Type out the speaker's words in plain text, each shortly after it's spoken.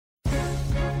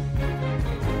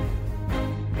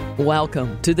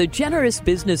Welcome to the Generous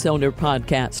Business Owner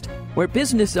Podcast, where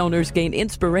business owners gain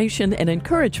inspiration and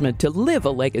encouragement to live a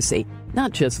legacy,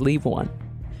 not just leave one.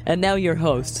 And now your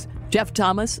hosts, Jeff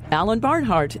Thomas, Alan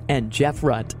Barnhart, and Jeff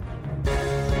Rutt.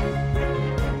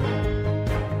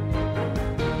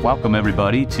 Welcome,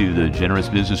 everybody, to the Generous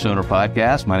Business Owner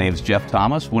Podcast. My name is Jeff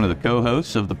Thomas, one of the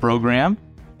co-hosts of the program,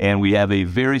 and we have a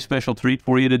very special treat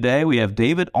for you today. We have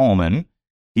David Allman.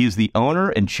 He is the owner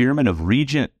and chairman of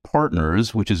Regent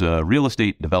Partners, which is a real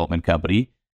estate development company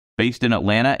based in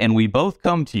Atlanta, and we both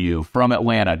come to you from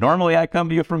Atlanta. Normally, I come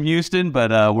to you from Houston, but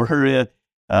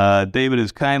David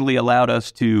has kindly allowed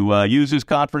us to use his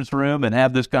conference room and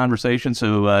have this conversation.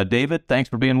 So, David, thanks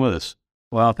for being with us.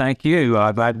 Well, thank you.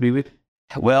 Glad to be with you.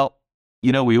 Well,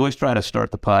 you know, we always try to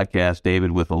start the podcast,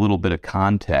 David, with a little bit of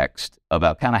context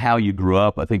about kind of how you grew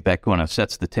up. I think that kind of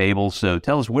sets the table. So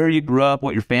tell us where you grew up,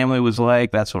 what your family was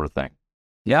like, that sort of thing.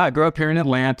 Yeah, I grew up here in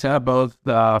Atlanta. Both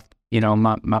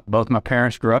my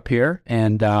parents grew up here,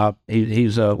 and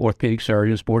he's an orthopedic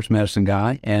surgeon, sports medicine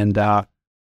guy, and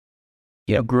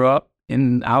grew up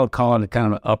in, I would call it a kind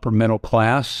of an upper middle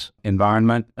class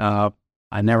environment. I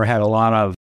never had a lot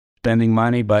of spending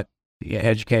money, but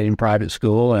educated in private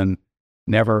school and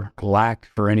never lacked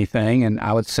for anything. And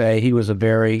I would say he was a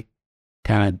very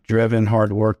kind of driven,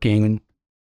 hardworking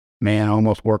man,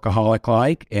 almost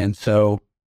workaholic-like. And so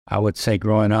I would say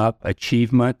growing up,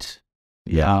 achievement.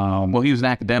 Yeah. Well, he was an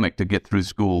academic to get through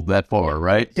school that far,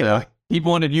 right? So he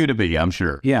wanted you to be, I'm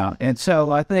sure. Yeah. And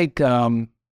so I think, kind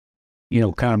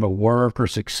of a work or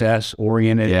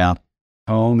success-oriented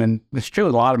home. And it's true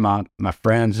with a lot of my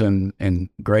friends in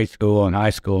grade school and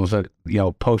high school, so,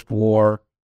 post-war,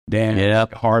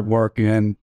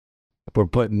 hardworking, we're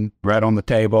putting bread on the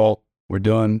table, we're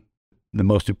doing the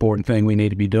most important thing we need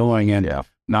to be doing, and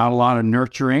not a lot of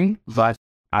nurturing, but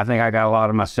I think I got a lot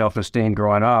of my self-esteem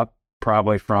growing up,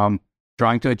 probably from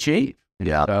trying to achieve.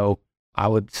 Yeah. So I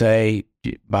would say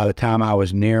by the time I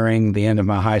was nearing the end of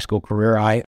my high school career,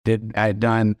 I had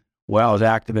done well as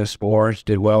active in sports,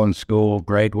 did well in school,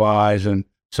 grade-wise, and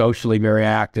socially very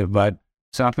active, but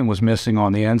something was missing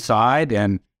on the inside.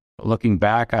 And looking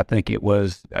back, I think I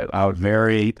was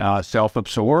very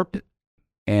self-absorbed,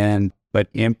 but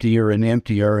emptier and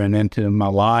into my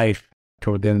life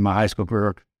toward the end of my high school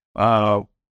career,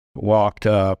 walked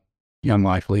young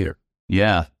life leader.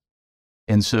 Yeah.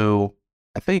 And so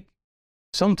I think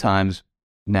sometimes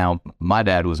now my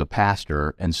dad was a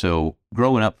pastor, and so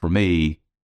growing up for me,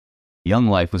 young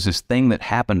life was this thing that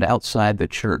happened outside the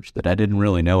church that I didn't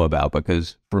really know about,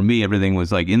 because for me, everything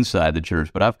was like inside the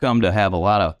church. But I've come to have a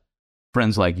lot of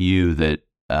friends like you that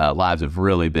lives have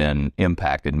really been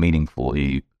impacted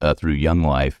meaningfully through young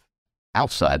life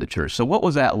outside the church. So what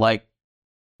was that like?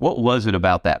 What was it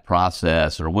about that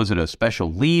process? Or was it a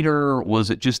special leader? Was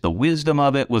it just the wisdom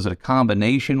of it? Was it a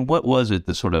combination? What was it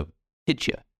that sort of hit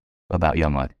you about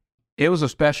young life? It was a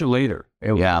special leader.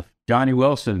 It was Johnny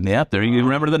Wilson. Yeah, there you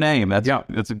remember the name.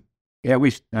 We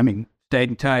stayed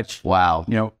in touch.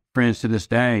 Wow. Friends to this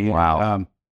day. Wow.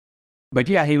 But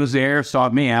yeah, he was there,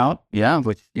 sought me out. Yeah.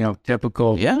 Which,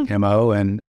 typical MO,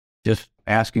 and just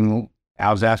I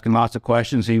was asking lots of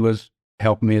questions. He was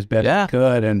helping me as best he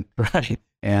could. And,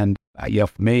 and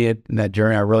for me, in that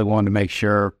journey, I really wanted to make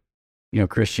sure,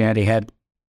 Christianity had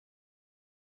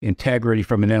integrity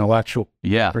from an intellectual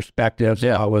perspective.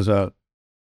 So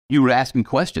you were asking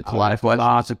questions,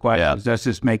 lots of questions. Does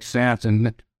this make sense?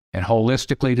 And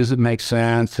holistically, does it make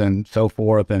sense? And so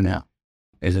forth. And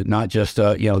is it not just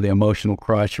the emotional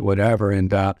crush or whatever? And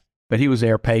but he was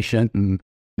there, patient, and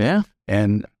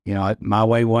my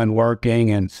way wasn't working,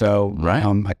 and so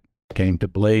I came to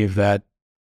believe that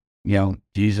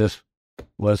Jesus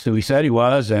was who he said he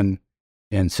was, and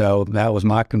so that was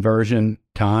my conversion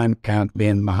time, kind of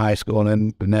being in my high school, and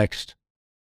then the next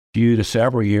few to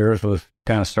several years was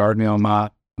kind of starting me on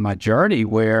my journey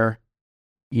where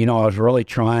I was really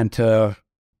trying to,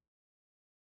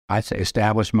 I'd say,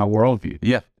 establish my worldview.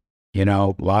 Yeah.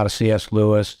 A lot of C.S.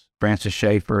 Lewis, Francis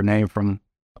Schaeffer, name from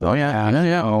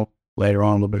later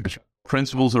on a little bit.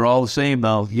 Principles are all the same,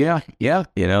 though. Yeah.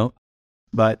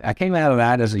 But I came out of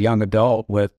that as a young adult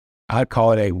with, I'd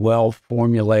call it a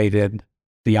well-formulated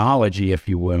theology, if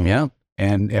you will. Yeah.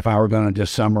 And if I were going to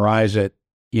just summarize it,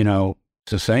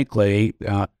 succinctly,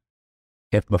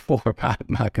 if before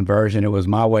my conversion, it was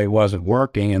my way wasn't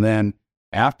working, and then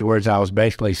afterwards I was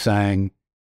basically saying,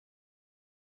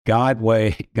 God's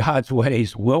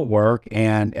ways will work,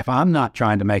 and if I'm not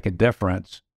trying to make a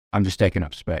difference, I'm just taking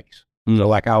up space. So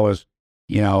like I was,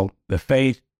 the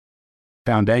faith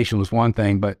foundation was one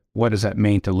thing, but what does that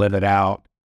mean to live it out?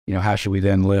 How should we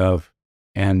then live?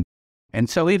 And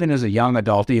so even as a young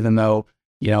adult, even though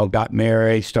got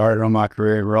married, started on my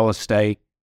career in real estate,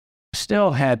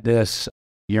 still had this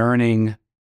yearning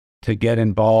to get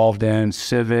involved in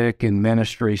civic and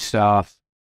ministry stuff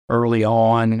early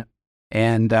on.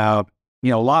 And, a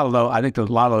lot of those, I think a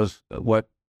lot of those, what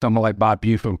someone like Bob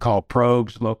Buford would call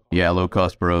probes.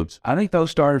 Low-cost probes. I think those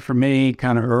started for me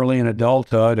kind of early in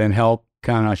adulthood and helped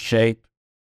kind of shape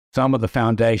some of the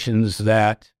foundations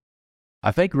that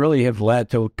I think really have led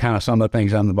to kind of some of the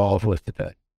things I'm involved with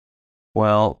today.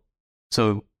 Well,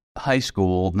 so high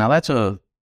school, now that's a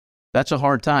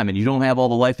hard time, and you don't have all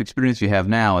the life experience you have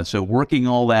now. And so working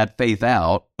all that faith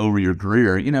out over your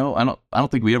career, I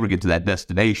don't think we ever get to that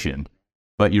destination,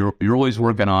 but you're always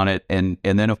working on it. And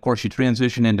then of course you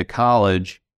transition into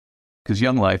college, because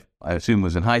Young Life, I assume,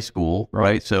 was in high school,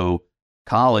 right? So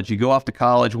college, you go off to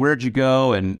college. Where'd you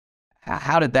go, and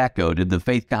how did that go? Did the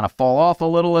faith kind of fall off a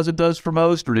little as it does for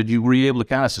most, or were you able to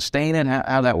kind of sustain it?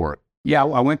 How'd that work? Yeah,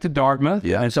 I went to Dartmouth.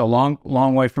 Yeah, and it's a long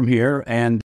way from here.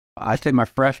 And I say my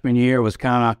freshman year was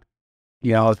kind of,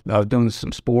 I was doing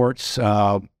some sports,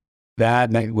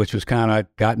 which was kind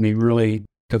of got me really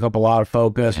took up a lot of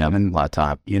focus and a lot of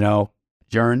time.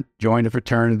 Joined a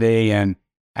fraternity, and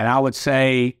I would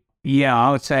say,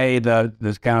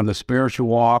 the kind of the spiritual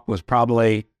walk was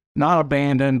probably not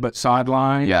abandoned, but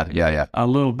sidelined. Yeah. A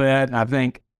little bit. I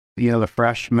think, the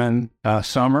freshman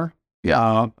summer.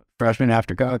 Yeah. Freshman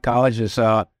after college is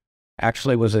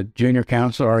actually was a junior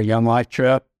counselor, a Young Life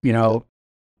trip, out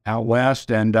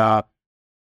west. And I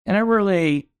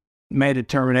really made a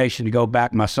determination to go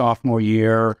back my sophomore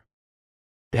year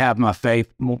to have my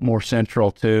faith more central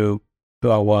to who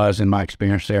I was and my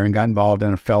experience there, and got involved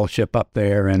in a fellowship up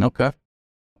there. And okay.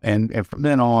 And from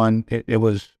then on, it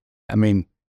was,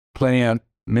 plenty of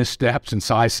missteps and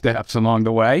side steps along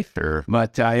the way. Sure.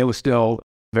 But it was still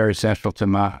very central to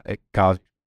my college.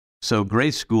 So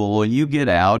grade school, you get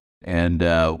out, and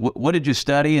what did you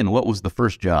study, and what was the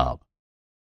first job?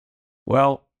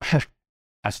 Well,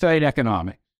 I studied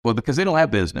economics. Well, because they don't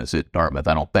have business at Dartmouth,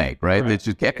 I don't think, right? It's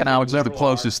just economics is the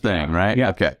closest thing, right? Yeah.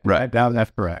 Okay, right. That's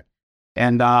correct.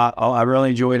 And I really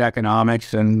enjoyed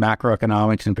economics and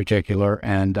macroeconomics in particular,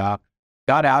 and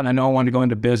got out, and I know I wanted to go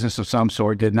into business of some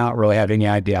sort. Did not really have any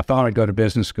idea. I thought I'd go to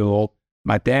business school.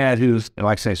 My dad, who's,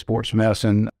 like I say, sports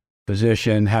medicine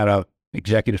physician, had a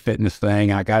executive fitness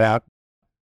thing. I got out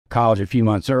of college a few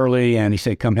months early, and he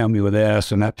said, "Come help me with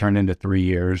this," and that turned into 3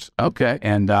 years. Okay.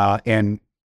 And the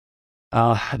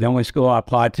only school I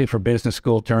applied to for business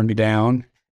school turned me down,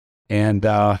 and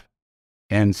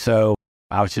so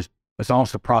it's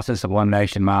almost a process of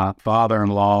elimination. My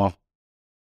father-in-law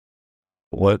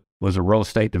was a real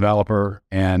estate developer,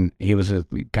 and he was a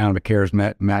kind of a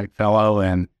charismatic fellow,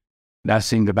 and that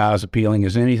seemed about as appealing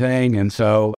as anything. And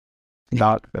so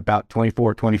about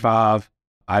 24, 25,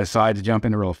 I decided to jump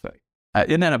into real estate.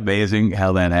 Isn't that amazing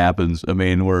how that happens?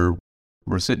 We're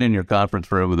sitting in your conference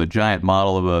room with a giant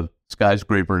model of a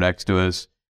skyscraper next to us,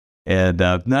 and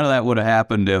none of that would have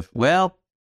happened if,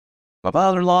 my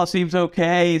father-in-law seems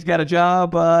okay. He's got a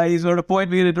job. He's sort of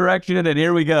pointing me in a direction, and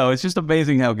here we go. It's just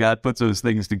amazing how God puts those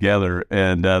things together,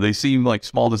 and they seem like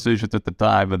small decisions at the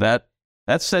time, but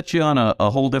that sets you on a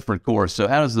whole different course. So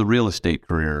how does the real estate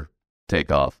career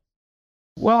take off?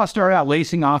 Well, I started out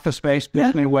leasing office space,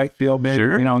 basically in Wakefield,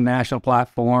 sure. National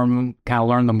platform, kind of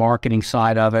learned the marketing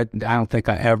side of it. I don't think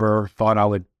I ever thought I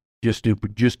would just do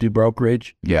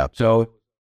brokerage. Yeah. So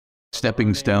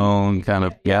stepping stone kind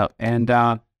of, yeah. And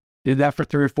did that for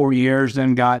 3 or 4 years,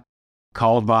 then got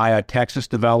called by a Texas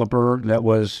developer that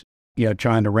was,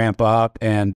 trying to ramp up.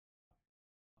 And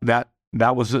that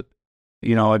was it.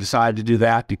 I decided to do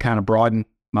that to kind of broaden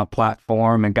my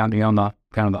platform and got me on the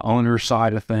kind of the owner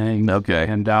side of things. Okay.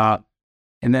 And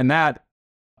then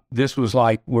this was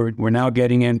like, we're now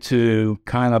getting into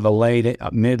kind of the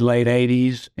mid-late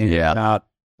 80s. And yeah.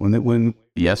 When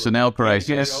the S&L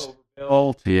crisis.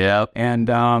 Overbuilt. Yeah.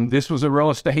 And this was a real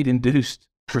estate induced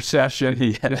recession.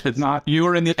 You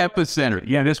were in the epicenter.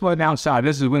 Yeah, this wasn't outside.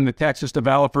 This is when the Texas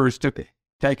developers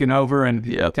taken over,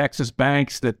 and Texas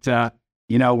banks that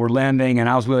were lending, and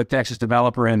I was with a Texas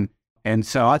developer, and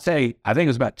so I think it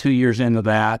was about 2 years into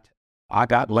that, I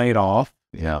got laid off.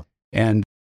 Yeah, and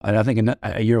I think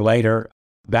a year later,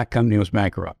 that company was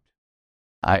bankrupt.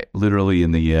 I literally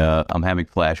I'm having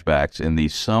flashbacks. In the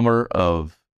summer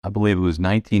of, I believe it was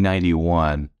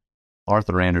 1991.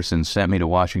 Arthur Anderson sent me to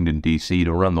Washington, D.C.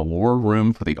 to run the war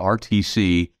room for the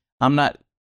RTC. I'm not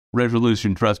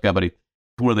Resolution Trust Company,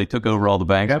 where they took over all the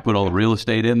banks, put all the real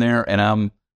estate in there, and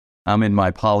I'm in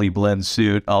my poly blend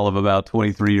suit, all of about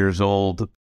 23 years old,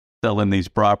 selling these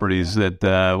properties that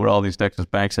where all these Texas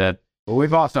banks had. But we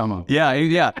bought some of them.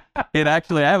 Yeah. And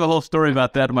actually, I have a whole story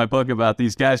about that in my book about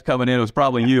these guys coming in. It was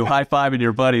probably you high-fiving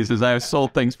your buddies as I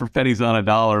sold things for pennies on a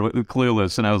dollar with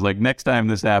clueless. And I was like, next time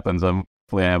this happens,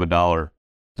 hopefully I have $1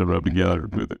 to rub together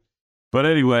with it. But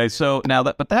anyway, so now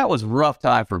but that was a rough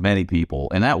time for many people,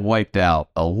 and that wiped out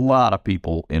a lot of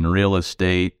people in real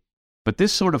estate. But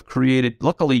this sort of created,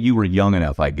 luckily you were young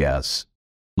enough, I guess.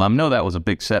 I know that was a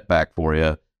big setback for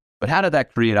you, but how did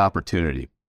that create opportunity?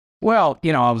 Well,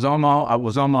 I was on my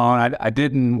own. I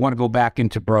didn't want to go back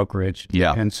into brokerage.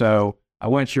 Yeah. And so I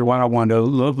wasn't sure what I wanted to do, a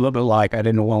little bit like I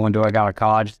didn't know what I wanted to do. I got out of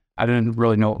college. I didn't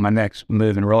really know what my next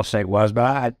move in real estate was,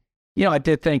 but I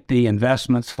did think the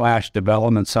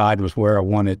investment/development side was where I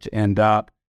wanted to end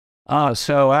up.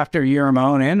 So after a year on my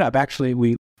own,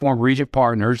 we formed Regent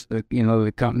Partners,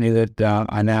 the company that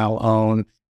I now own,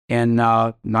 in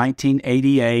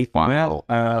 1988. Wow.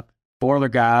 Well, 4 other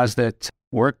guys that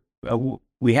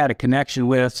we had a connection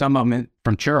with, some of them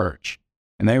from church,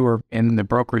 and they were in the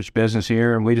brokerage business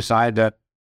here, and we decided to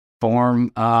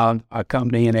form a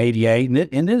company in 88.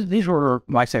 And these were,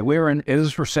 like I say, it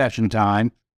was recession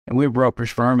time, and we were a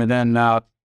brokerage firm. And then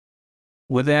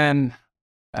within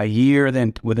a year,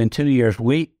 within 2 years,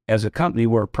 we, as a company,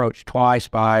 were approached twice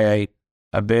by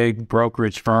a big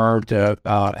brokerage firm to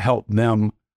help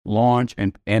them launch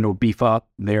and beef up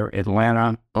their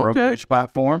Atlanta brokerage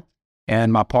platform.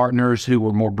 And my partners, who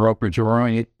were more brokerage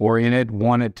oriented,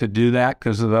 wanted to do that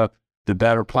because of the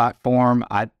better platform.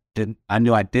 I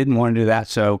knew I didn't want to do that,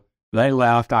 so they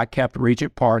left. I kept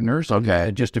Regent Partners,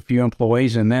 just a few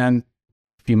employees, and then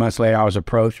a few months later, I was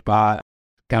approached by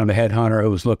kind of a headhunter who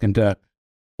was looking to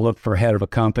look for head of a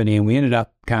company, and we ended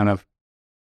up kind of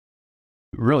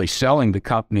really selling the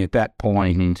company at that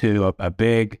point to a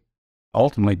big,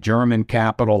 ultimately German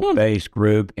capital-based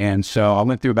group. And so I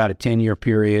went through about a 10-year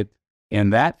period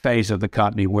in that phase of the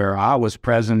company where I was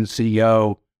president,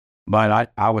 CEO, but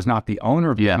I was not the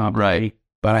owner of the company, right.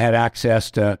 But I had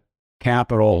access to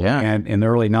capital, and in the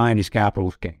early 90s, capital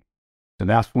was king. So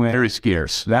that's when... Very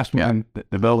scarce. That's when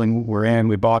the building we're in,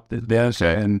 we bought this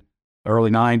in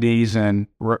early 90s and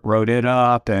wrote it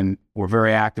up, and we're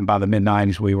very active. By the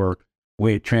mid-90s,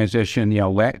 we had transitioned,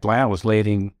 Atlanta was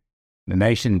leading the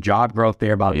nation job growth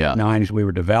there. By the mid-90s, we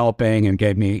were developing, and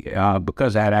gave me,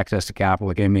 because I had access to capital,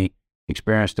 it gave me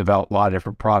experience to develop a lot of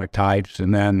different product types.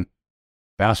 And then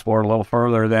fast forward a little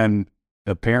further, then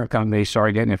the parent company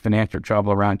started getting in financial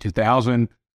trouble around 2000,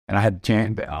 and I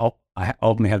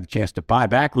ultimately had the chance to buy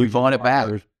back. We bought it back,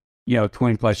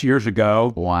 20 plus years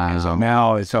ago. Wow. And so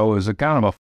now, it was a kind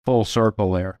of a full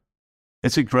circle there.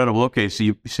 It's incredible. Okay, so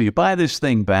you buy this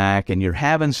thing back, and you're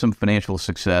having some financial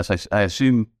success. I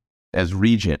assume as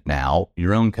Regent now,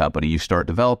 your own company, you start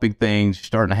developing things, you're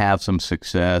starting to have some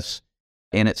success.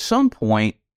 And at some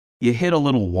point, you hit a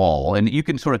little wall, and you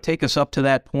can sort of take us up to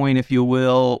that point, if you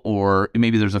will, or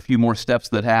maybe there's a few more steps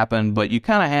that happen, but you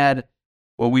kind of had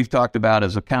what we've talked about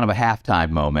as a kind of a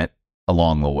halftime moment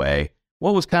along the way.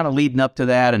 What was kind of leading up to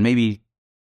that, and maybe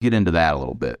get into that a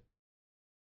little bit?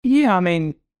 Yeah,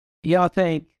 I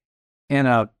think in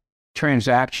a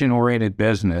transaction-oriented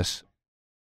business,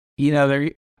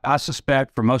 I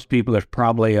suspect for most people, there's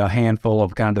probably a handful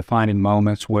of kind of defining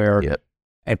moments where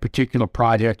a particular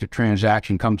project or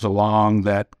transaction comes along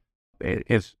that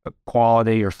is a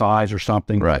quality or size or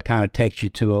something that kind of takes you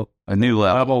to a new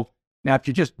level. Now, if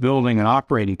you're just building an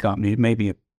operating company, it may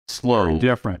be slow,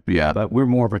 different. Yeah, but we're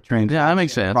more of a that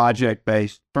makes sense.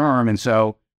 Project-based firm, and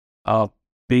so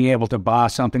being able to buy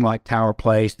something like Tower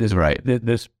Place,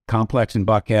 this complex in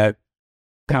Buckhead,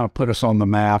 kind of put us on the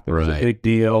map. It was a big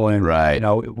deal, and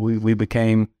we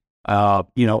became a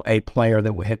player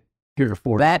that we had.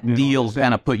 That deal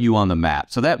kind of put you on the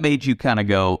map. So that made you kind of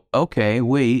go, okay,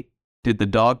 wait, did the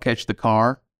dog catch the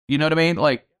car? You know what I mean?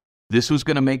 Like, this was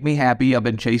going to make me happy. I've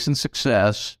been chasing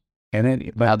success. And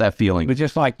then, how'd that feeling? But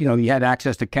just like, you had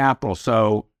access to capital.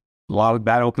 So a lot of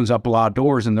that opens up a lot of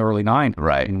doors in the early 90s.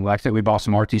 Right. And like I said, we bought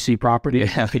some RTC property.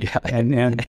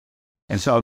 And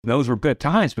so those were good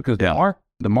times because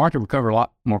the market recovered a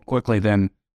lot more quickly than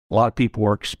a lot of people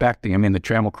were expecting. The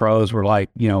Trammell Crows were like,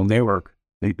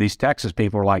 these Texas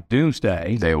people were like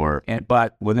doomsday. They were.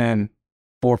 But within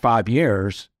 4 or 5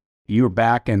 years, you were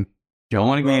back and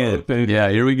going again. Yeah,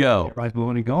 here we go. Right,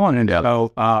 moving and going. And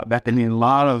so that a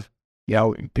lot of,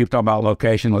 people talk about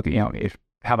location,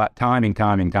 how about timing?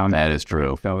 That is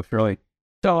true. So it's really,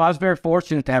 so I was very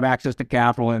fortunate to have access to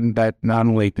capital, and that not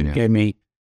only gave me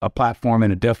a platform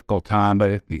in a difficult time,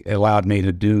 but it allowed me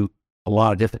to do a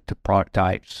lot of different product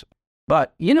types.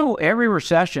 But, every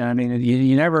recession,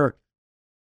 you never...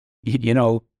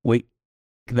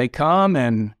 they come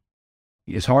and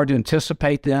it's hard to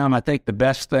anticipate them. I think the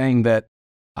best thing that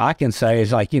I can say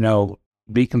is like,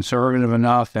 be conservative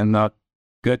enough in the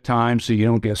good times so you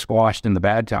don't get squashed in the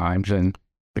bad times. And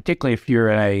particularly if you're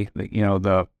in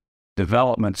the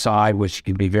development side, which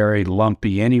can be very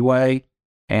lumpy anyway.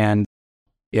 And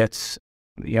it's,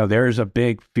 there's a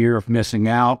big fear of missing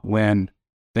out when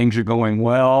things are going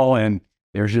well. And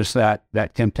there's just that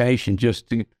temptation just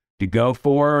to go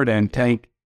for it and take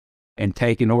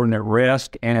inordinate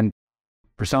risk. And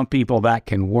for some people that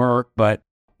can work, but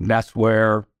that's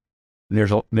where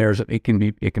it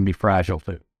can be fragile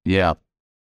too. Yeah.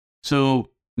 So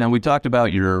now we talked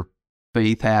about your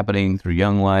faith happening through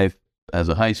young life as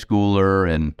a high schooler,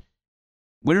 and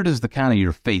where does the kind of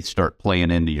your faith start playing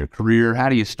into your career? How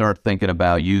do you start thinking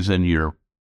about using your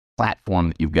platform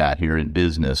that you've got here in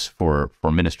business for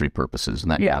ministry purposes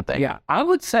and that kind of thing? Yeah. I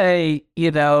would say,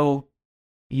 you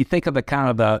think of the kind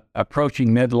of the approaching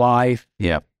midlife.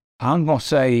 Yeah. I'm going to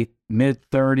say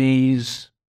mid-30s,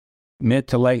 mid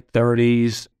to late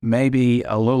 30s, maybe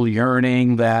a little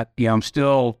yearning that, I'm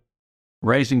still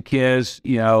raising kids,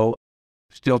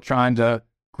 still trying to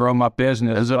grow my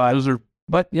business.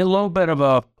 But a little bit of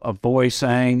a voice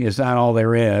saying, is that all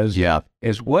there is? Yeah.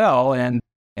 As well. And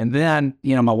then,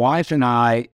 my wife and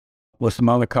I, with some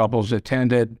other couples,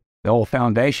 attended the old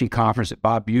foundation conference that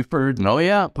Bob Buford Oh,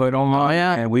 yeah. put on. Oh,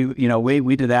 yeah. And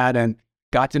we did that and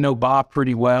got to know Bob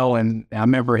pretty well. And I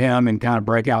remember him in kind of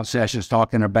breakout sessions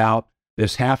talking about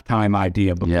this halftime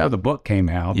idea before the book came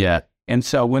out. Yeah. And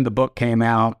so when the book came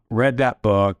out, read that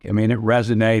book, it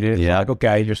resonated. It's like,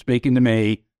 okay, you're speaking to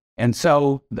me. And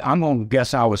so I'm going to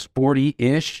guess I was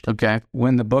 40-ish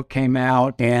when the book came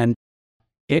out, and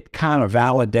it kind of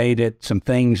validated some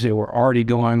things that were already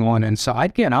going on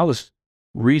inside. Again, I was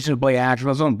reasonably active. I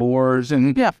was on boards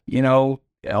and,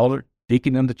 elder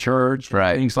deacon in the church,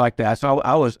 things like that. So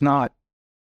I was not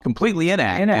completely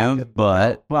inactive,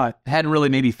 but hadn't really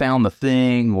maybe found the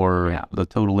thing or the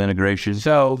total integration.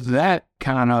 So that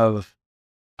kind of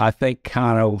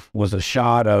was a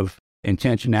shot of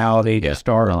intentionality to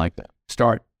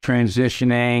start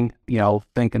transitioning,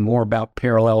 thinking more about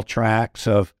parallel tracks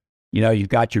of, you've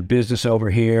got your business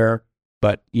over here,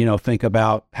 but, think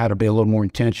about how to be a little more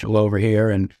intentional over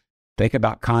here, and think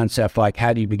about concepts like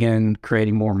how do you begin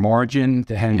creating more margin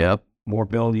to handle more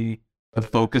ability.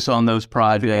 Focus on those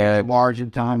projects.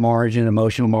 Margin, time margin,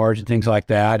 emotional margin, things like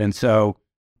that. And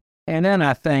then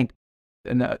I think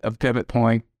a pivot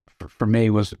point for me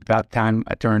was about the time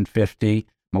I turned 50.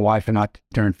 My wife and I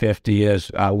turned 50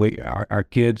 is our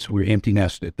kids were empty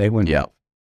nested. They went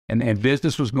and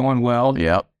business was going well.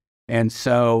 Yep. And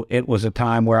so it was a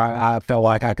time where I felt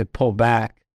like I could pull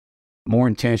back more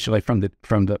intentionally from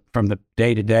the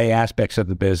day-to-day aspects of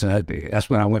the business. That's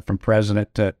when I went from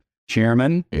president to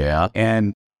chairman. Yeah.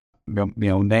 And,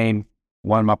 named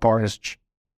one of my partners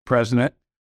president.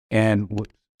 And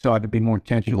so I could be more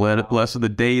intentional. Less of the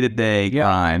day-to-day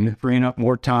grind. Freeing up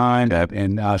more time.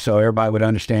 And so everybody would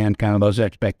understand kind of those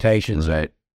expectations.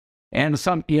 Right. And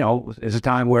some, is a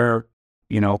time where,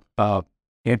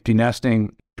 empty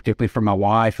nesting, particularly for my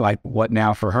wife, like what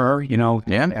now for her,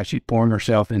 as she's pouring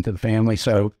herself into the family.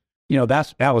 So,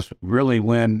 that was really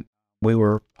when we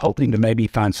were hoping to maybe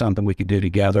find something we could do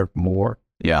together more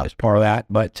as part of that.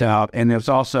 But, and it was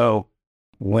also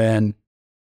when,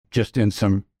 just in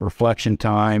some reflection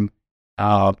time,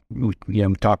 we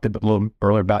talked a little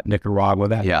earlier about Nicaragua.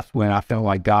 That's when I felt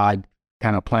like God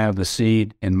kind of planted the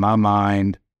seed in my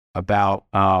mind about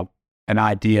an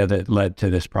idea that led to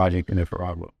this project in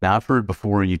Nicaragua. Now, I've heard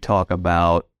before you talk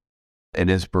about an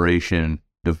inspiration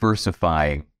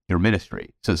diversifying your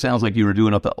ministry. So it sounds like you were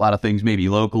doing a lot of things maybe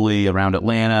locally around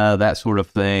Atlanta, that sort of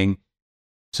thing.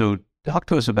 So talk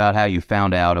to us about how you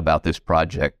found out about this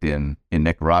project in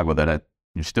Nicaragua that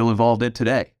you're still involved in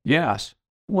today. Yes.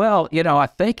 Well, I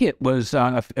think it was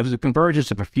a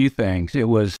convergence of a few things.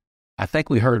 I think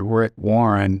we heard Rick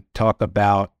Warren talk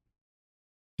about,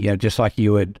 just like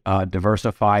you would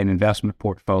diversify an investment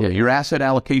portfolio. Yeah, your asset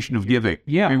allocation of giving.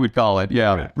 Yeah. We would call it.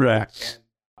 Yeah. Right.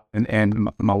 And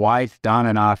my wife, Donna,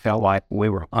 and I felt like we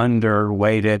were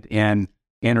underweighted in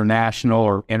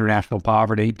international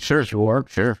poverty.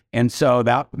 Sure. And so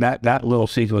that little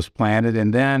seed was planted.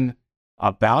 And then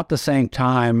about the same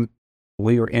time,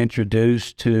 we were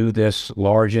introduced to this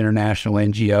large international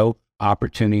NGO,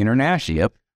 Opportunity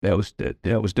International, that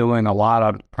was doing a lot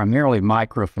of primarily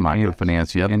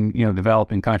microfinance in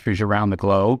developing countries around the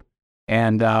globe.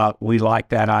 And we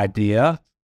liked that idea.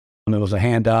 And it was a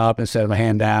hand up instead of a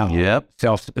handout.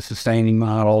 Self-sustaining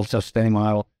model.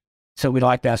 So we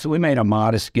liked that. So we made a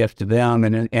modest gift to them.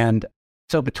 And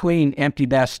so between empty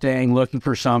nesting, looking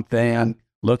for something,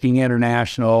 looking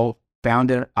international,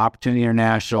 founded Opportunity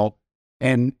International.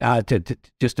 And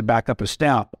just to back up a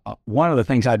step, one of the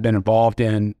things I'd been involved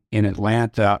in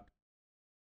Atlanta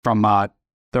from my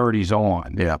 30s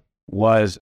on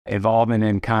was involvement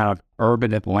in kind of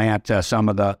urban Atlanta, some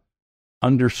of the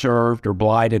underserved or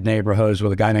blighted neighborhoods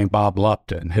with a guy named Bob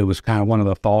Lupton, who was kind of one of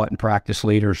the thought and practice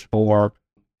leaders for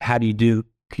how do you do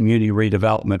community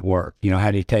redevelopment work? You know,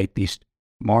 how do you take these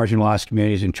marginalized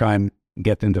communities and try and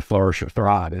get them to flourish or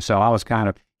thrive? And so I was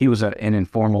he was an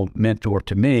informal mentor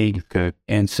to me. Okay.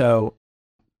 And so,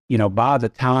 you know, by the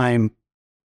time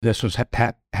this was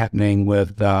happening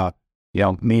with,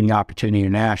 Meeting Opportunity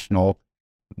International,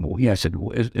 yes, it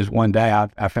is one day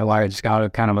I felt like I just got a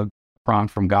kind of a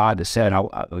prompt from God that said,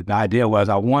 the idea was,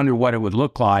 I wonder what it would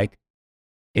look like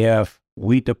if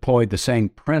we deployed the same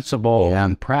principle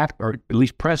and or at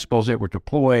least principles that were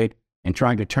deployed in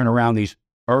trying to turn around these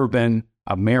urban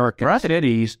American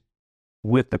cities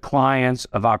with the clients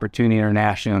of Opportunity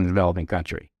International in the developing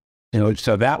country. You know,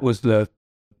 so that was the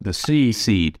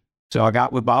seed. So I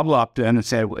got with Bob Lupton and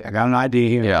said, I got an idea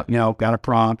here, got a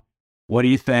prompt. What do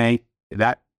you think?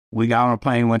 That we got on a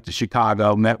plane, went to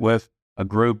Chicago, met with a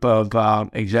group of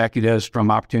executives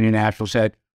from Opportunity International,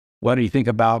 said, what do you think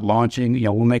about launching,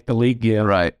 we'll make the league give,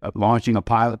 launching a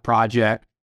pilot project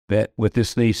that with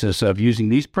this thesis of using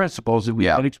these principles that we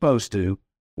got exposed to,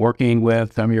 working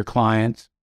with some of your clients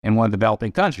in one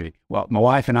developing country. Well, my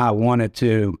wife and I wanted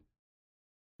to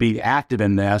be active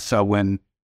in this. So when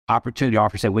Opportunity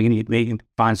offer said, we can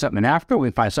find something in Africa, we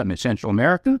can find something in Central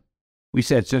America. We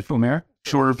said Central America.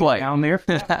 Shorter flight. Down there.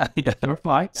 Shorter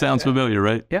flight. Sounds familiar,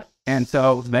 right? Yeah. And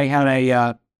so they had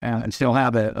and still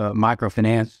have a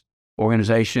microfinance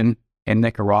organization in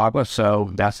Nicaragua. So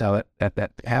that's how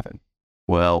that happened.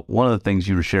 Well, one of the things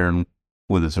you were sharing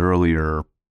with us earlier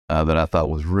that I thought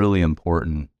was really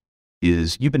important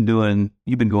is you've been going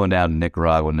down to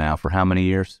Nicaragua now for how many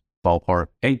years? Ballpark?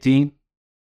 18.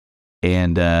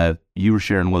 And you were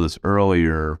sharing with us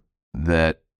earlier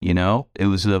that, it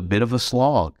was a bit of a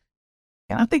slog.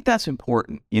 And I think that's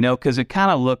important, because it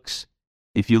kind of looks,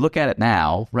 if you look at it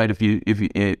now, right?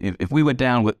 If we went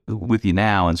down with you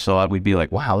now and saw it, we'd be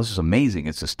like, wow, this is amazing.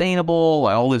 It's sustainable.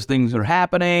 All these things are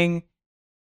happening,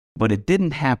 but it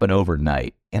didn't happen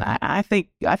overnight. And I think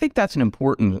that's an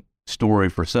important story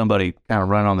for somebody kind of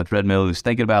running on the treadmill who's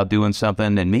thinking about doing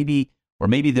something and maybe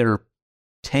they're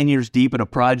 10 years deep in a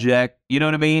project. You know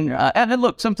what I mean? And then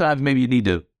look, sometimes maybe you need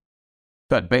to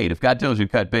cut bait. If God tells you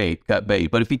to cut bait, cut bait.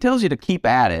 But if he tells you to keep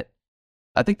at it,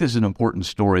 I think this is an important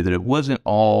story that it wasn't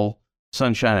all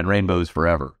sunshine and rainbows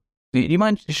forever. Do you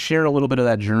mind just sharing a little bit of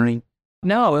that journey?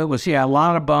 No, it was, a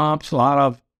lot of bumps, a lot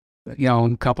of,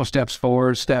 a couple steps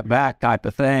forward, step back type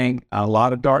of thing, a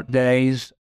lot of dark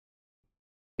days.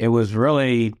 It was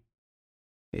really,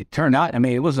 it turned out,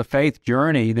 it was a faith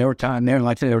journey. There were times there,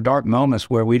 like I said, there were dark moments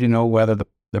where we didn't know whether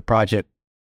the project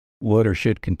would or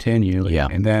should continue. Yeah.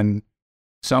 And then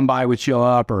somebody would show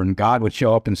up or God would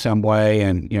show up in some way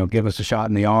and, give us a shot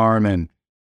in the arm. And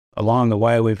along the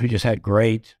way, we've just had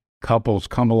great couples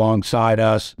come alongside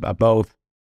us, both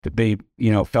to be,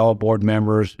 fellow board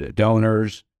members,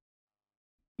 donors,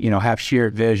 have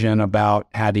shared vision about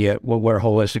what are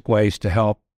holistic ways to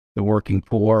help the working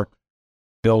poor,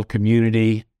 build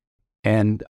community,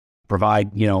 and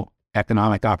provide,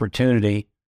 economic opportunity.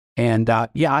 And I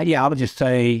would just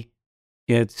say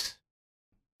it's,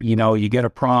 you get a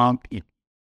prompt,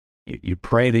 you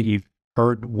pray that you've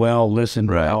heard well, listened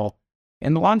well,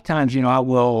 and a lot of times,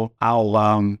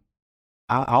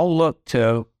 I'll look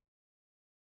to,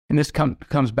 and this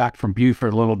comes back from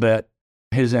Buford a little bit.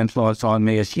 His influence on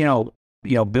me is,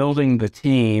 building the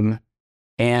team,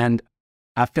 and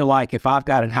I feel like if I've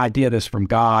got an idea that's from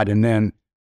God, and then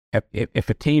if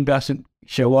a team doesn't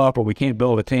show up or we can't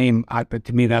build a team,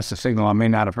 to me, that's a signal I may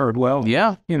not have heard well.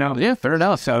 Yeah. Yeah, fair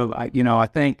enough. So, I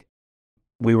think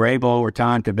we were able over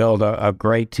time to build a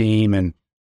great team. And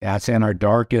that's in our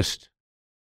darkest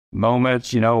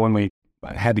moments, when we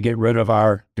had to get rid of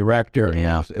our director.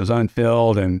 Yeah. It was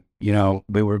unfilled and,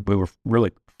 we were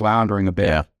really floundering a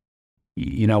bit.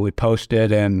 Yeah. We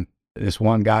posted and this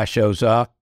one guy shows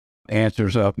up,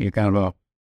 answers up, kind of a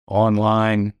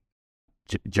online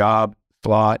job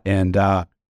slot, and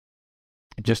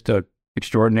just a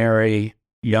extraordinary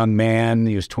young man.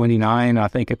 He was 29, I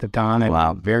think, at the time.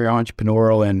 Wow. Very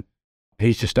entrepreneurial, and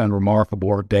he's just done remarkable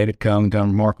work. David Cohn done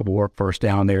remarkable work for us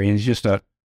down there. And he's just an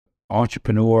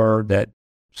entrepreneur that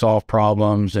solved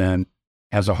problems and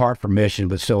has a heart for mission,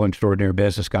 but still an extraordinary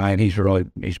business guy. And he's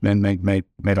been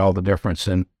made all the difference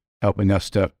in helping us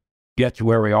to get to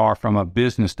where we are from a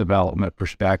business development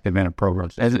perspective and a program.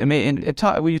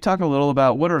 Will you talk a little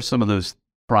about what are some of those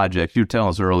projects? You were telling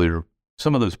us earlier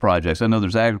some of those projects? I know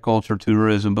there's agriculture,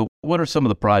 tourism, but what are some of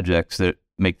the projects that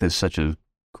make this such a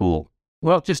cool?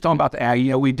 Well, just talking about the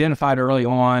ag, we identified early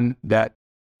on that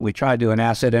we tried to do an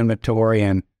asset inventory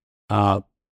and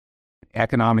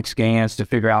economic scans to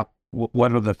figure out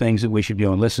what are the things that we should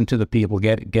do and listen to the people,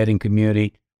 get in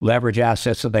community, leverage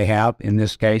assets that they have. In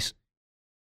this case,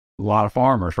 a lot of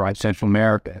farmers, right? Central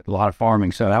America, a lot of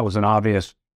farming. So that was an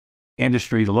obvious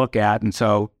industry to look at. And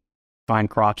so find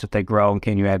crops that they grow and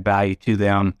can you add value to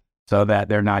them so that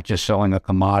they're not just selling a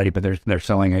commodity, but they're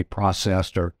selling a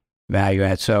processed or value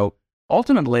add. So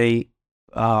ultimately,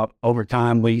 over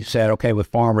time, we said, okay, with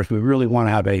farmers, we really want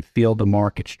to have a field to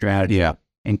market strategy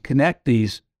and connect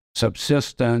these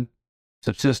subsistence,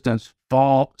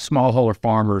 smallholder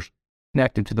farmers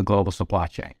connected to the global supply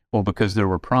chain. Well, because there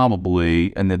were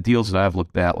probably, and the deals that I've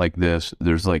looked at like this,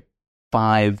 there's like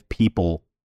 5 people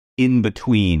in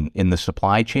between in the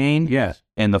supply chain. Yes.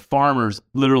 And the farmers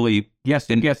literally guess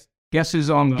who's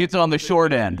on gets on the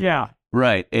short end. Yeah.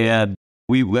 Right. And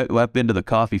I've been to the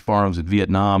coffee farms in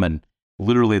Vietnam, and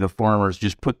literally the farmers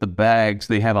just put the bags,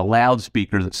 they have a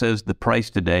loudspeaker that says the price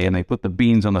today, and they put the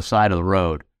beans on the side of the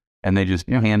road, and they just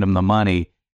hand them the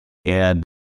money. And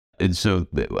so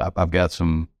I've got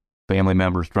some family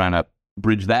members trying to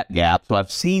bridge that gap. So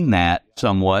I've seen that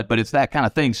somewhat, but it's that kind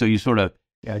of thing. So you sort of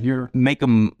you make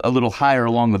them a little higher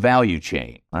along the value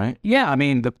chain, right? Yeah. I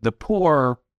mean, the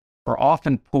poor are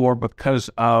often poor because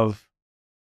of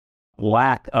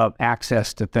lack of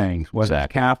access to things, whether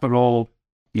it's capital,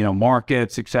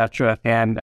 markets, et cetera,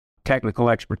 and technical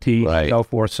expertise, and so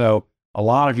forth. So a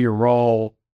lot of your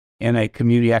role in a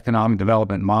community economic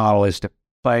development model is to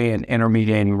play an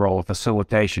intermediating role, a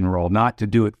facilitation role, not to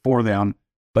do it for them,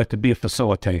 but to be a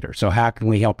facilitator. So how can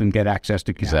we help them get access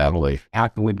to capital? Exactly. How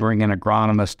can we bring in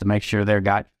agronomists to make sure they've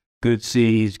got good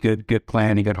seeds, good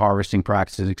planting, good harvesting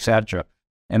practices, et cetera?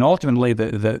 And ultimately,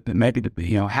 very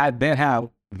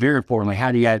importantly,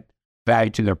 how do you add value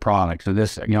to their product? So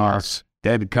this, our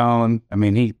David Cohn, I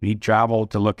mean, he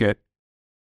traveled to look at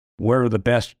where are the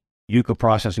best yucca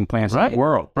processing plants in the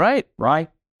world. Right.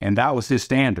 And that was his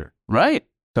standard. Right.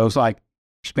 So it's like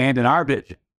expanding our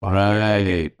vision.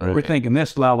 Right. We're thinking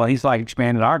this level. He's like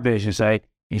expanding our vision.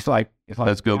 He's like,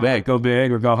 let's go big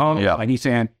or go home. Yeah. Like he's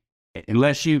saying,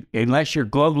 unless you're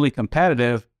globally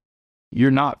competitive,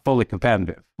 you're not fully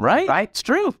competitive. Right. It's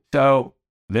true. So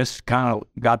this kind of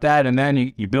got that. And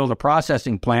then you build a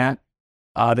processing plant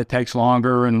that takes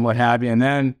longer and what have you. And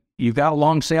then you've got a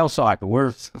long sales cycle.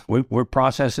 We're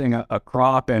processing a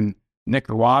crop in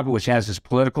Nicaragua, which has its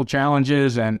political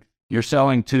challenges, and you're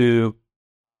selling to,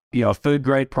 a food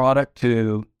grade product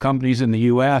to companies in the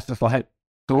U.S. It's like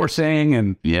sourcing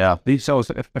and so it's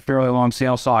a fairly long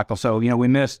sales cycle. So, we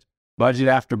missed budget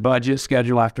after budget,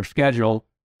 schedule after schedule.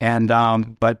 And,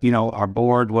 but, our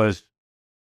board was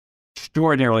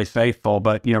extraordinarily faithful,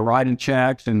 but, writing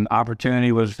checks and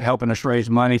opportunity was helping us raise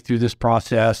money through this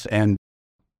process. And,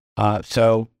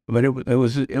 but it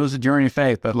was a journey of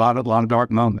faith, but a lot of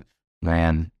dark moments.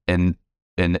 Man. And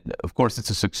of course it's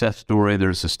a success story.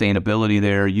 There's sustainability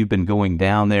there. You've been going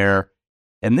down there.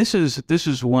 And this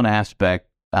is one aspect.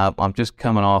 I'm just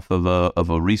coming off of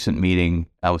a recent meeting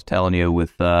I was telling you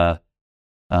with,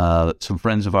 some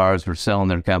friends of ours who are selling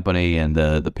their company, and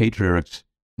the patriarch's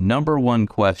number one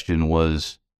question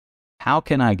was, how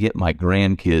can I get my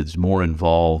grandkids more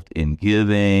involved in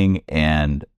giving?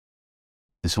 And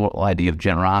this whole idea of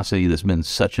generosity that's been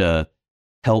such a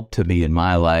help to me in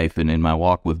my life and in my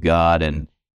walk with God. And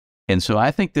so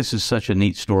I think this is such a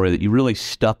neat story that you really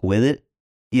stuck with it,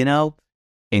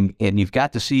 and you've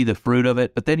got to see the fruit of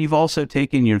it, but then you've also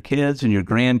taken your kids and your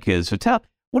grandkids. So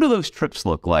what do those trips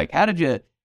look like? How did you,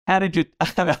 I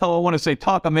don't want to say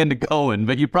talk them into going,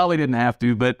 but you probably didn't have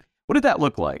to, but what did that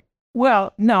look like?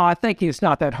 Well, no, I think it's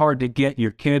not that hard to get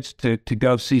your kids to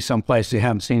go see some place they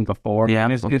haven't seen before. Yeah,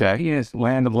 it's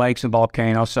land of lakes and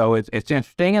volcanoes, so it's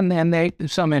interesting, and then they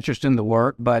have some interest in the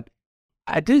work. But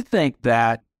I do think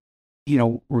that,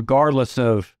 regardless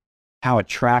of how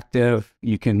attractive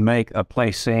you can make a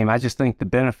place seem, I just think the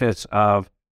benefits of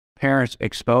parents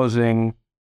exposing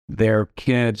their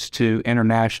kids to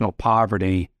international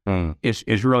poverty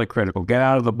is really critical. Get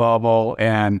out of the bubble,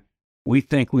 and we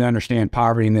think we understand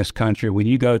poverty in this country. When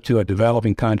you go to a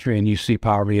developing country and you see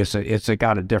poverty, it's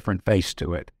got a different face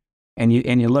to it. And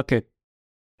you look at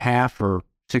half or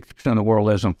 60% of the world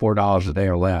lives on $4 a day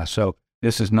or less. So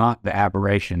this is not the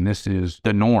aberration. This is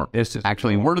the norm. This is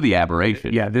actually, we're the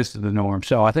aberration. Yeah, this is the norm.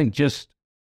 So I think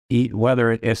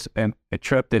whether it's a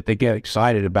trip that they get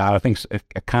excited about, I think it's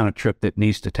a kind of trip that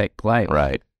needs to take place.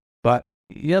 Right. But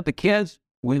the kids,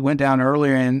 we went down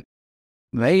earlier, and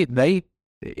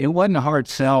it wasn't a hard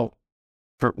sell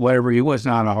for whatever, it was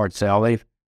not a hard sell. They've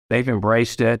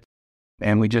embraced it.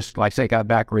 And we just, like I say, got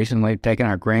back recently, taking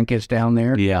our grandkids down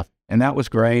there. Yeah. And that was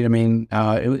great. I mean,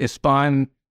 it's fun.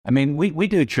 I mean, we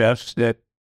do trips that,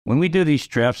 when we do these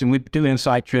trips, and we do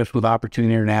insight trips with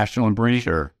Opportunity International and bring,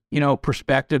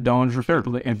 perspective donors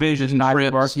and visions and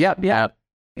trips. Yep.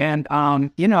 And,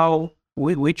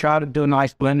 we try to do a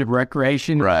nice blend of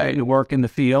recreation, right, to work in the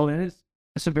field. And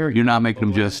it's a very... You're not making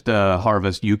them just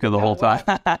harvest yucca the whole time.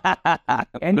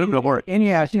 and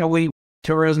yes, we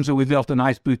tourism, so we built a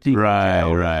nice boutique.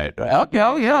 Right. Okay,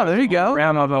 oh yeah, there you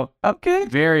go. Okay.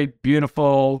 Very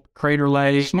beautiful Crater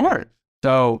Lake. Smart.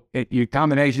 So your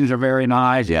combinations are very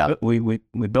nice. Yeah. We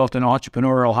built an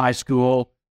entrepreneurial high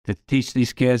school to teach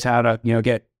these kids how to,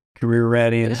 get career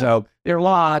ready. And so there are a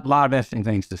lot of interesting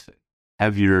things to see.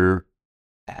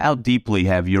 How deeply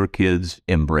have your kids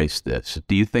embraced this?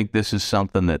 Do you think this is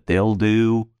something that they'll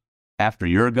do after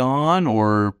you're gone,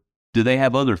 or do they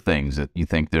have other things that you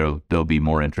think they'll be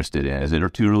more interested in? Is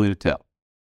it too early to tell?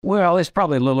 Well, it's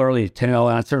probably a little early to tell.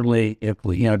 And certainly, if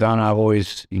Don and I've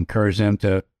always encouraged them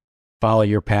to follow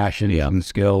your passion and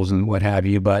skills and what have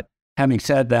you. But having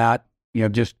said that,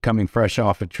 just coming fresh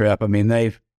off a trip, I mean,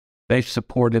 they've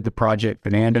supported the project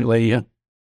financially. Yeah.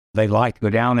 They like to go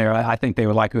down there. I think they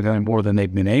would like to go down there more than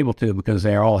they've been able to, because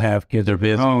they all have kids of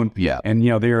their own. Yeah. And,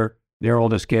 their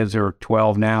oldest kids are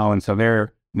 12 now. And so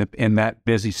they're in that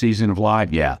busy season of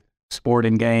life. Yeah.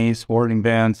 Sporting games, sporting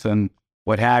events, and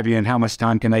what have you, and how much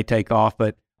time can they take off.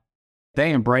 But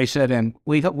they embrace it, and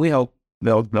we hope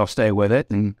they'll stay with it,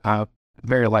 and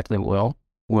very likely will.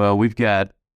 Well, we've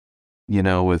got,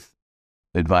 with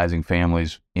advising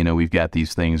families, we've got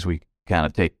these things we kind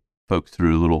of take folks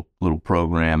through a little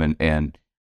program, and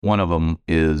one of them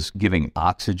is giving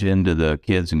oxygen to the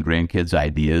kids and grandkids'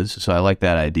 ideas. So I like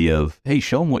that idea of, hey,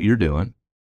 show them what you're doing.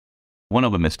 One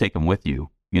of them is take them with you,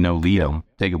 lead them,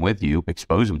 take them with you,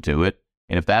 expose them to it.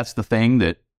 And if that's the thing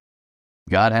that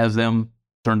God has them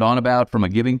turned on about from a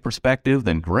giving perspective,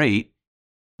 then great.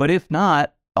 But if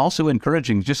not, also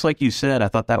encouraging, just like you said, I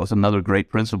thought that was another great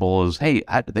principle is, hey,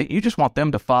 you just want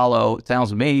them to follow, it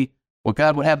sounds to me, what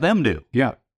God would have them do.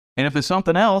 Yeah. And if it's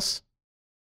something else,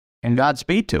 and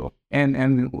Godspeed to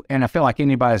them. And I feel like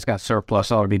anybody that's got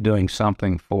surplus ought to be doing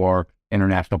something for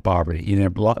international poverty. There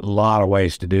are a lot of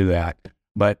ways to do that.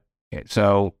 But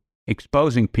so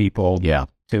exposing people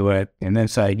to it, and then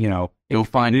say, you'll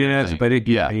find it, but it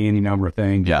can be any number of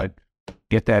things. Yeah. But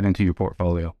get that into your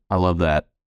portfolio. I love that.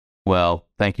 Well,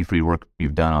 thank you for your work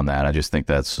you've done on that. I just think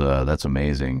that's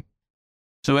amazing.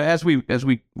 So as we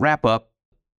wrap up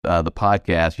the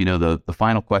podcast, the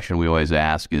final question we always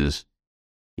ask is,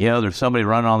 there's somebody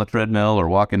running on the treadmill or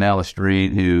walking down the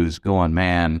street who's going,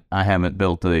 man, I haven't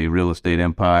built a real estate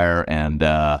empire, and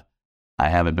I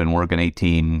haven't been working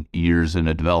 18 years in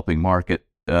a developing market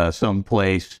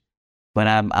someplace, but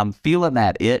I'm feeling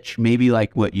that itch, maybe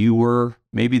like what you were.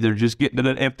 Maybe they're just getting to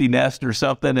an empty nest or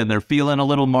something, and they're feeling a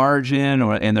little margin,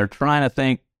 and they're trying to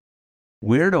think,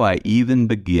 where do I even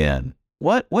begin?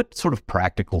 What sort of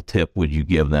practical tip would you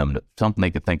give them, something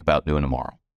they could think about doing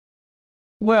tomorrow?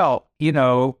 Well,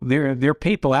 there are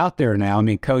people out there now. I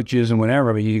mean, coaches and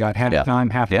whatever. But you got Half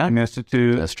Time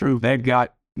Institute. That's true. They've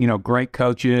got great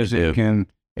coaches that can,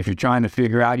 if you're trying to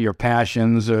figure out your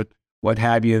passions or what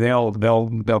have you,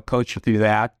 they'll coach you through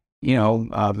that. You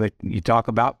talk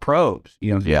about probes.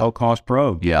 Low cost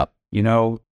probes. Yeah.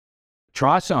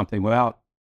 Try something without.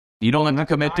 You don't have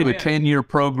to commit to a 10-year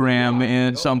program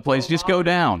in some place. Just go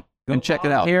down and check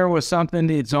it out. Here with something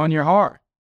that's on your heart.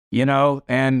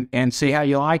 And see how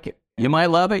you like it. You might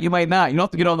love it, you might not. You don't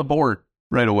have to get on the board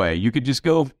right away. You could just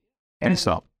go and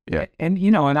some. Yeah.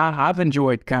 And I've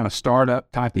enjoyed kind of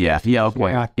startup type of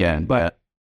But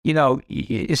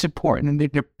it's important. And there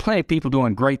are plenty of people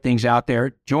doing great things out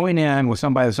there. Join in with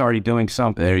somebody that's already doing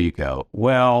something. There you go.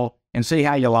 Well, and see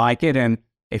how you like it. And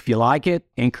if you like it,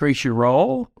 increase your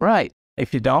role. Right.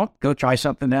 If you don't, go try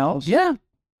something else. Yeah.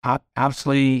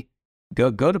 Obviously,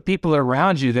 go to people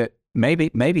around you that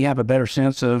maybe have a better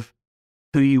sense of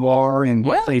who you are and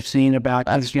what they've seen about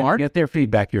you. That's smart. Get their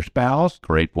feedback. Your spouse.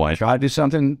 Great point. Try to do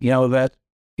something, that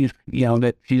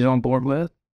she's on board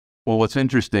with. Well, what's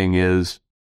interesting is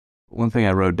one thing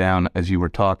I wrote down as you were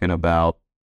talking about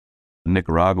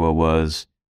Nicaragua was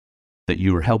that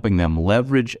you were helping them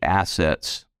leverage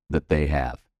assets that they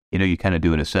have. You kind of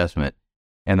do an assessment.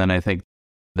 And then I think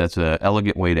that's an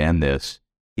elegant way to end this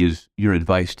is your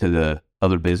advice to the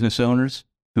other business owners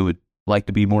who would like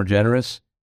to be more generous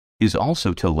is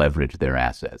also to leverage their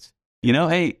assets.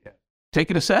 Hey,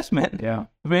 take an assessment,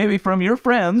 maybe from your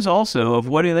friends also of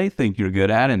what do they think you're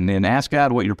good at, and ask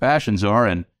God what your passions are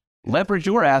and leverage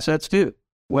your assets too.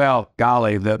 Well,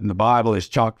 golly, the Bible is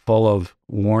chock full of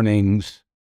warnings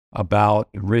about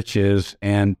riches.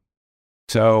 And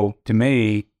so to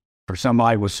me, for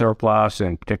somebody with surplus,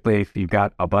 and particularly if you've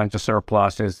got a bunch of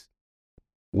surpluses,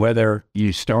 whether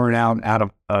you start out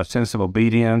of a sense of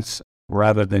obedience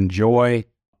rather than joy,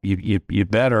 you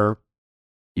better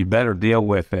deal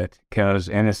with it,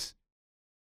 and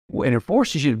it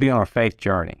forces you to be on a faith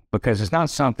journey, because it's not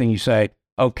something you say,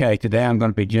 okay, today I'm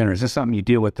going to be generous. It's something you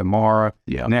deal with tomorrow,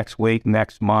 next week,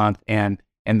 next month, and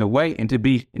to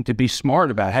be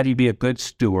smart about it. How do you be a good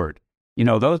steward?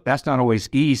 That's not always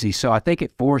easy. So I think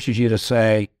it forces you to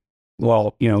say,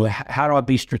 well, how do I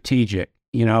be strategic?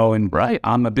 And right.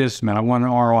 I'm a businessman. I want an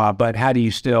ROI, but how do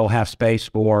you still have space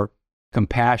for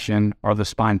compassion or the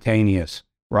spontaneous,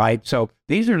 right? So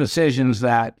these are decisions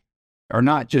that are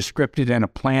not just scripted in a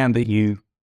plan that you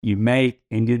make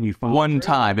and then you follow one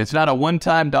time. It's not a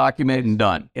one-time document and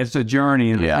done. It's a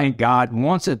journey, and I think God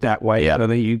wants it that way, so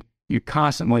that you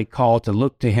constantly call to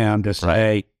look to Him to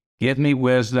say, give me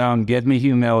wisdom, give me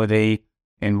humility,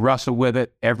 and wrestle with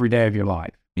it every day of your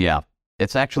life. Yeah.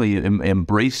 It's actually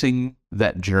embracing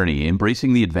that journey,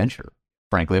 embracing the adventure,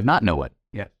 frankly, of not knowing.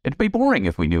 Yeah. It'd be boring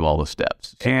if we knew all the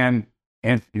steps. And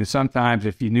sometimes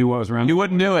if you knew what was around, you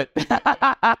wouldn't do it.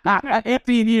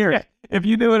 15 years. If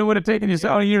you knew it, it would have taken you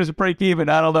so many years to break even.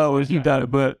 I don't know as you've done it.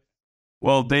 But,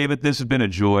 well, David, this has been a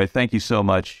joy. Thank you so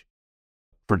much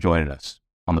for joining us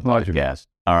on the podcast.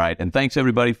 All right. And thanks,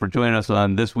 everybody, for joining us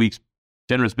on this week's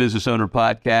Generous Business Owner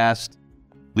Podcast.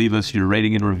 Leave us your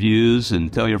rating and reviews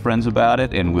and tell your friends about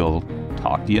it, and we'll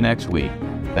talk to you next week.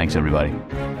 Thanks, everybody.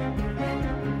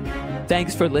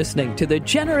 Thanks for listening to the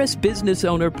Generous Business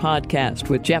Owner Podcast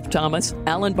with Jeff Thomas,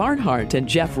 Alan Barnhart, and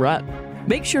Jeff Rutt.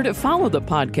 Make sure to follow the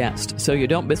podcast so you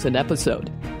don't miss an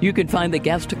episode. You can find the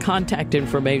guest contact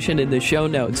information in the show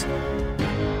notes.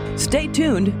 Stay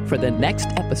tuned for the next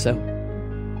episode.